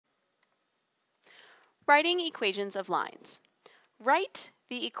Writing equations of lines. Write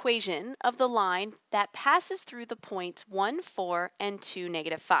the equation of the line that passes through the points 1, 4, and 2,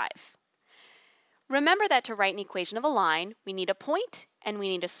 negative 5. Remember that to write an equation of a line, we need a point and we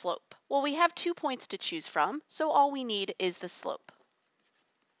need a slope. Well, we have 2 points to choose from, so all we need is the slope.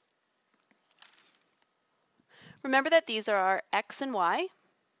 Remember that these are our x and y.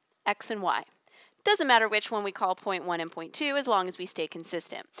 Doesn't matter which one we call point 1 and point 2 as long as we stay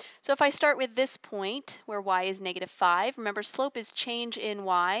consistent. So if I start with this point where y is negative 5, remember slope is change in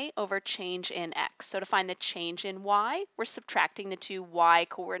y over change in x. So to find the change in y, we're subtracting the two y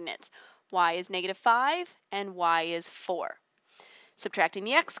coordinates. Y is negative 5 and y is 4. Subtracting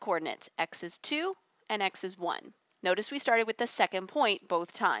the x coordinates, x is 2 and x is 1. Notice we started with the second point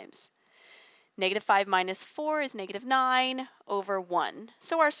both times. Negative 5 minus 4 is negative 9 over 1,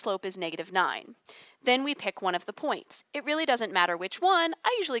 so our slope is negative 9. Then we pick one of the points. It really doesn't matter which one.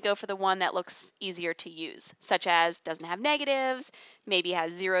 I usually go for the one that looks easier to use, such as doesn't have negatives, maybe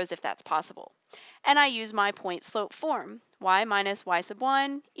has zeros if that's possible. And I use my point slope form. Y minus y sub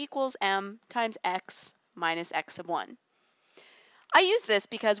 1 equals m times x minus x sub 1. I use this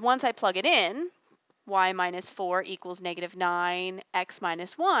because once I plug it in, y minus 4 equals negative 9, x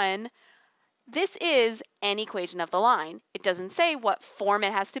minus 1, this is an equation of the line. It doesn't say what form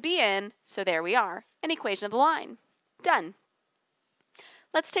it has to be in, so there we are, an equation of the line. Done.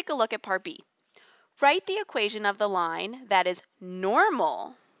 Let's take a look at part B. Write the equation of the line that is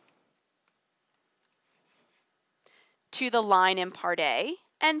normal to the line in part A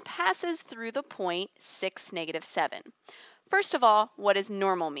and passes through the point 6, negative 7. First of all, what does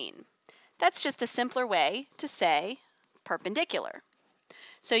normal mean? That's just a simpler way to say perpendicular.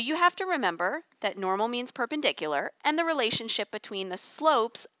 So you have to remember that normal means perpendicular and the relationship between the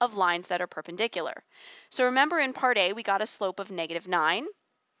slopes of lines that are perpendicular. So remember in part A we got a slope of negative 9.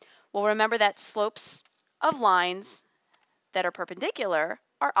 Well, remember that slopes of lines that are perpendicular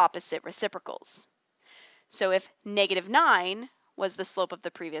are opposite reciprocals. So if negative 9 was the slope of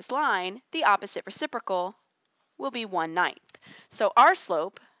the previous line, the opposite reciprocal will be 1/9. So our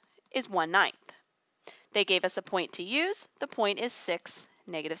slope is 1/9. They gave us a point to use. The point is 6,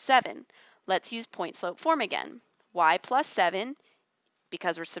 negative 7. Let's use point slope form again. Y plus 7,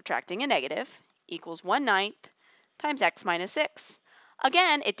 because we're subtracting a negative, equals 1/9 times x minus 6.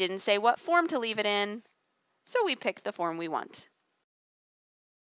 Again, it didn't say what form to leave it in, so we pick the form we want.